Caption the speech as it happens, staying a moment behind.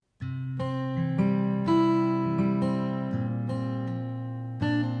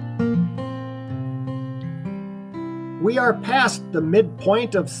We are past the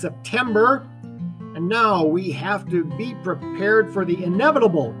midpoint of September, and now we have to be prepared for the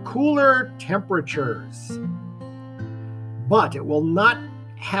inevitable cooler temperatures. But it will not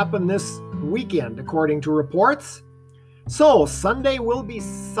happen this weekend, according to reports. So Sunday will be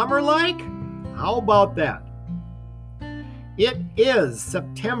summer-like? How about that? It is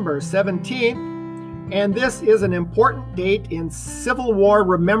September 17th, and this is an important date in Civil War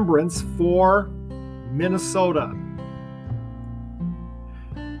remembrance for Minnesota.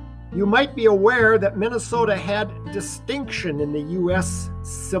 You might be aware that Minnesota had distinction in the U.S.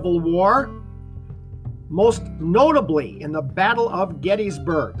 Civil War, most notably in the Battle of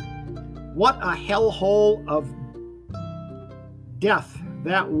Gettysburg. What a hellhole of death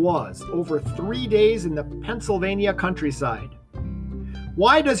that was, over 3 days in the Pennsylvania countryside.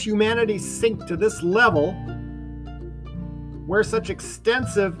 Why does humanity sink to this level where such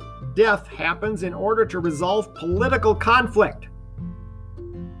extensive death happens in order to resolve political conflict?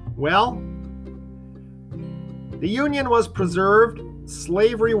 Well, the Union was preserved,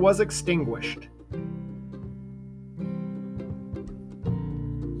 slavery was extinguished.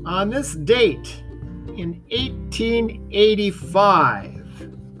 On this date, in 1885,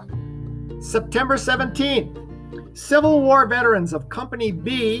 September 17th, Civil War veterans of Company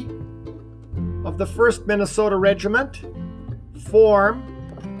B of the 1st Minnesota Regiment form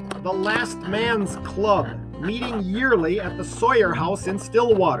the Last Man's Club, meeting yearly at the Sawyer House in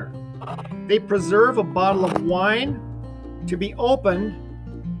Stillwater. They preserve a bottle of wine to be opened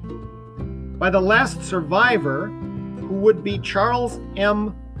by the last survivor, who would be Charles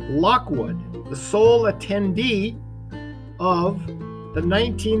M. Lockwood, the sole attendee of the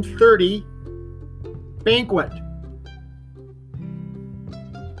 1930 banquet.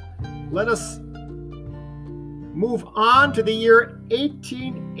 Let us move on to the year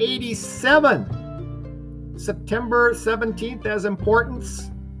 1887. September 17th has importance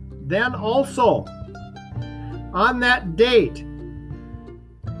then also. On that date,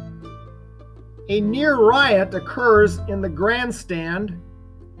 a near riot occurs in the grandstand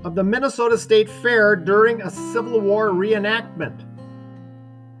of the Minnesota State Fair during a Civil War reenactment.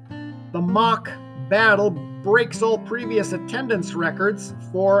 The mock battle breaks all previous attendance records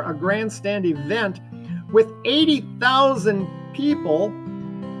for a grandstand event, with 80,000 people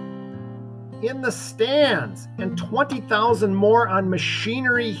in the stands and 20,000 more on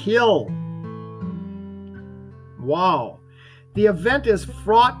Machinery Hill. Wow. The event is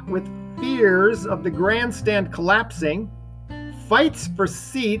fraught with fears of the grandstand collapsing, fights for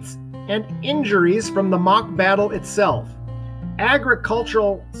seats, and injuries from the mock battle itself.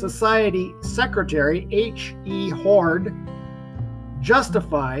 Agricultural Society Secretary H.E. Hord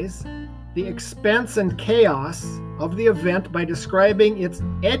justifies the expense and chaos of the event by describing its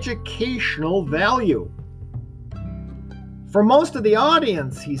educational value. For most of the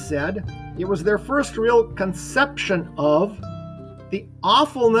audience, he said, it was their first real conception of the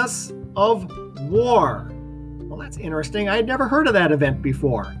awfulness of war. Well, that's interesting. I'd never heard of that event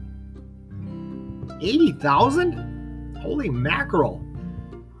before. 80,000? Holy mackerel.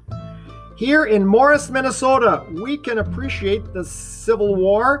 Here in Morris, Minnesota, we can appreciate the Civil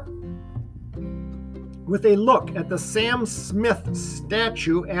War with a look at the Sam Smith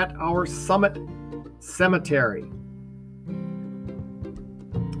statue at our Summit Cemetery.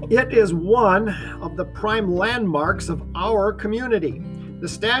 It is one of the prime landmarks of our community. The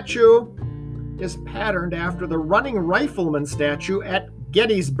statue is patterned after the running rifleman statue at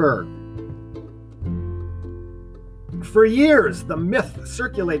Gettysburg. For years, the myth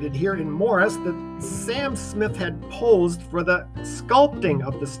circulated here in Morris that Sam Smith had posed for the sculpting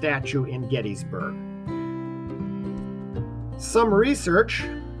of the statue in Gettysburg. Some research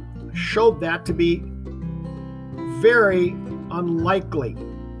showed that to be very unlikely.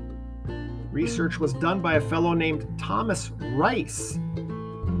 Research was done by a fellow named Thomas Rice.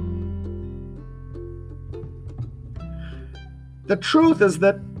 The truth is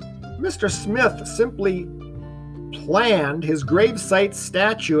that Mr. Smith simply planned his gravesite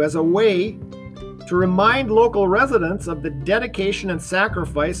statue as a way to remind local residents of the dedication and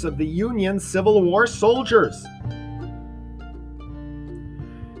sacrifice of the Union Civil War soldiers.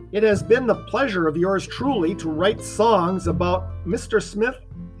 It has been the pleasure of yours truly to write songs about Mr. Smith,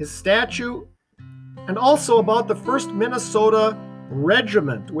 his statue, and also about the 1st Minnesota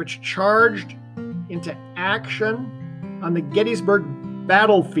Regiment, which charged into action on the Gettysburg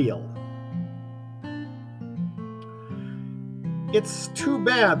battlefield. It's too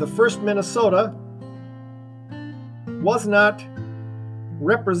bad the 1st Minnesota was not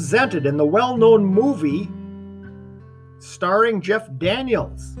represented in the well-known movie starring Jeff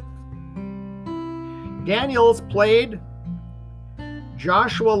Daniels. Daniels played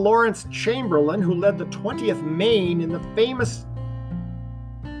Joshua Lawrence Chamberlain, who led the 20th Maine in the famous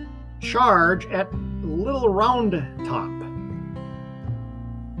charge at Little Round Top.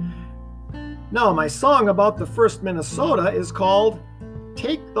 Now, my song about the 1st Minnesota is called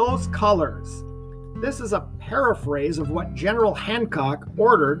Take Those Colors. This is a paraphrase of what General Hancock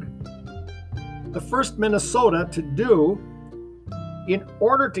ordered the 1st Minnesota to do in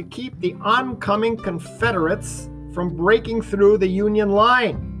order to keep the oncoming Confederates from breaking through the Union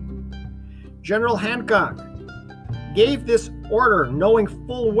line. General Hancock gave this order knowing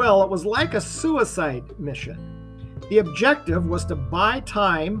full well it was like a suicide mission. The objective was to buy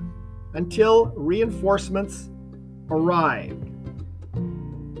time until reinforcements arrived.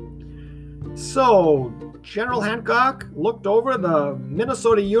 So, General Hancock looked over the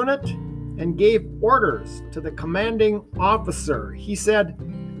Minnesota unit and gave orders to the commanding officer. He said,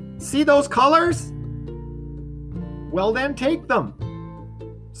 "See those colors? Well then, take them."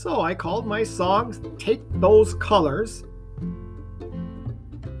 So I called my song Take Those Colors.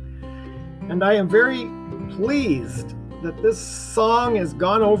 And I am very pleased that this song has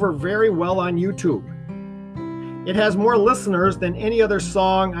gone over very well on YouTube. It has more listeners than any other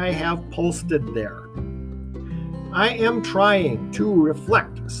song I have posted there. I am trying to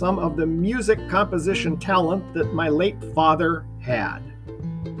reflect some of the music composition talent that my late father had.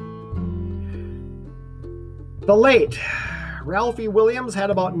 The late Ralphie Williams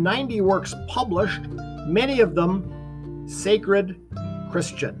had about 90 works published, many of them sacred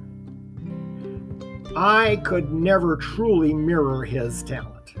Christian. I could never truly mirror his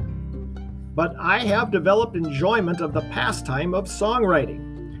talent, but I have developed enjoyment of the pastime of songwriting.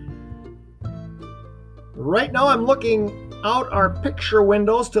 Right now I'm looking out our picture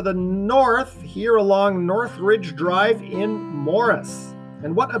windows to the north here along North Ridge Drive in Morris.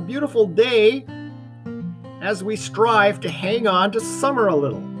 And what a beautiful day as we strive to hang on to summer a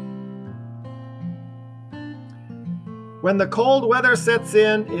little. When the cold weather sets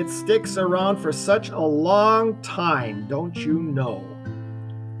in, it sticks around for such a long time, don't you know?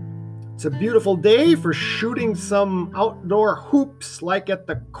 It's a beautiful day for shooting some outdoor hoops like at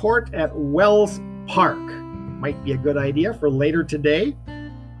the court at Wells Park. Might be a good idea for later today,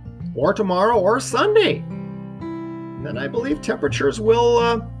 or tomorrow, or Sunday. And then I believe temperatures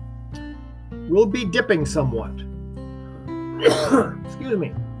will be dipping somewhat. Excuse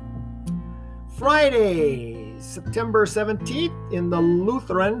me. Friday, September 17th, in the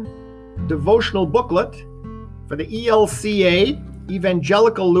Lutheran devotional booklet for the ELCA,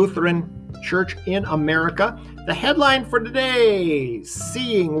 Evangelical Lutheran Church in America. The headline for today,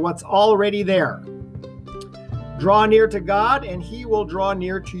 Seeing What's Already There. Draw near to God, and He will draw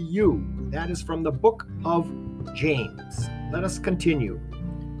near to you. That is from the book of James. Let us continue.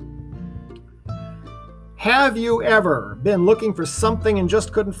 Have you ever been looking for something and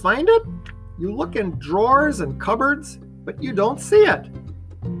just couldn't find it? You look in drawers and cupboards, but you don't see it.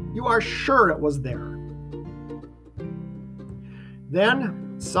 You are sure it was there.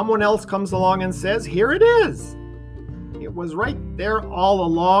 Then someone else comes along and says, "Here it is." It was right there all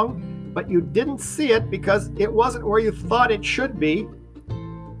along, but you didn't see it because it wasn't where you thought it should be,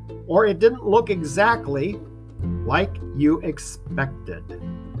 or it didn't look exactly like you expected.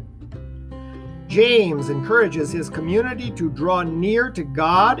 James encourages his community to draw near to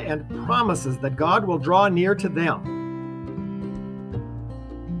God and promises that God will draw near to them.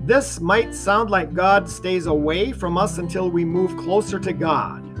 This might sound like God stays away from us until we move closer to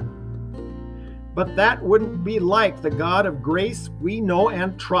God. But that wouldn't be like the God of grace we know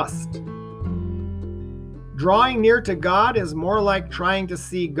and trust. Drawing near to God is more like trying to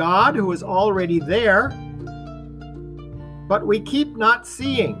see God who is already there, but we keep not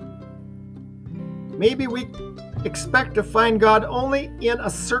seeing. Maybe we expect to find God only in a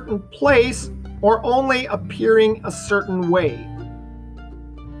certain place or only appearing a certain way.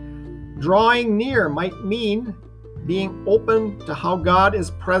 Drawing near might mean being open to how God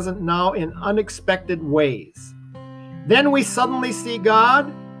is present now in unexpected ways. Then we suddenly see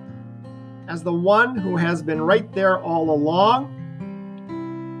God as the one who has been right there all along,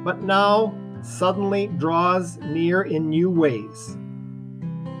 but now suddenly draws near in new ways.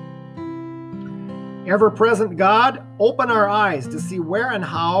 Ever-present God, open our eyes to see where and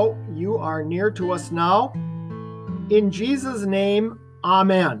how you are near to us now. In Jesus' name,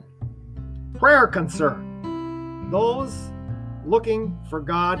 amen. Prayer concern. Those looking for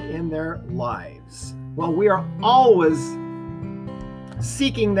God in their lives. Well, we are always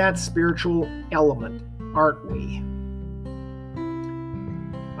seeking that spiritual element, aren't we?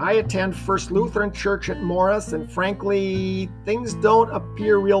 I attend First Lutheran Church at Morris, and frankly, things don't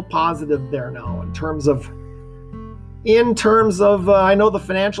appear real positive there now. in terms of I know the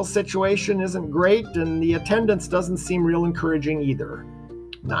financial situation isn't great and the attendance doesn't seem real encouraging either.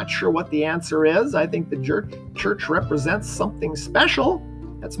 Not sure what the answer is. I think the church represents something special.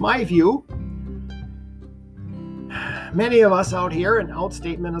 That's my view. Many of us out here in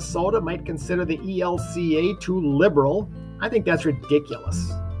outstate Minnesota might consider the ELCA too liberal. I think that's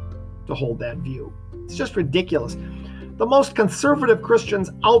ridiculous to hold that view. It's just ridiculous. The most conservative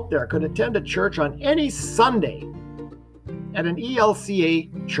Christians out there could attend a church on any Sunday at an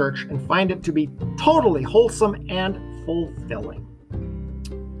ELCA church and find it to be totally wholesome and fulfilling.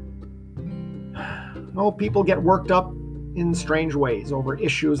 Oh, people get worked up in strange ways over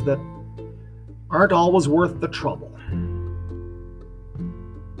issues that aren't always worth the trouble.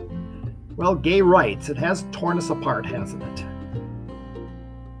 Well, gay rights, it has torn us apart, hasn't it?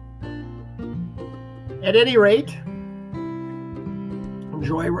 At any rate,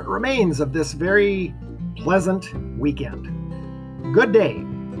 enjoy what remains of this very pleasant weekend. Good day.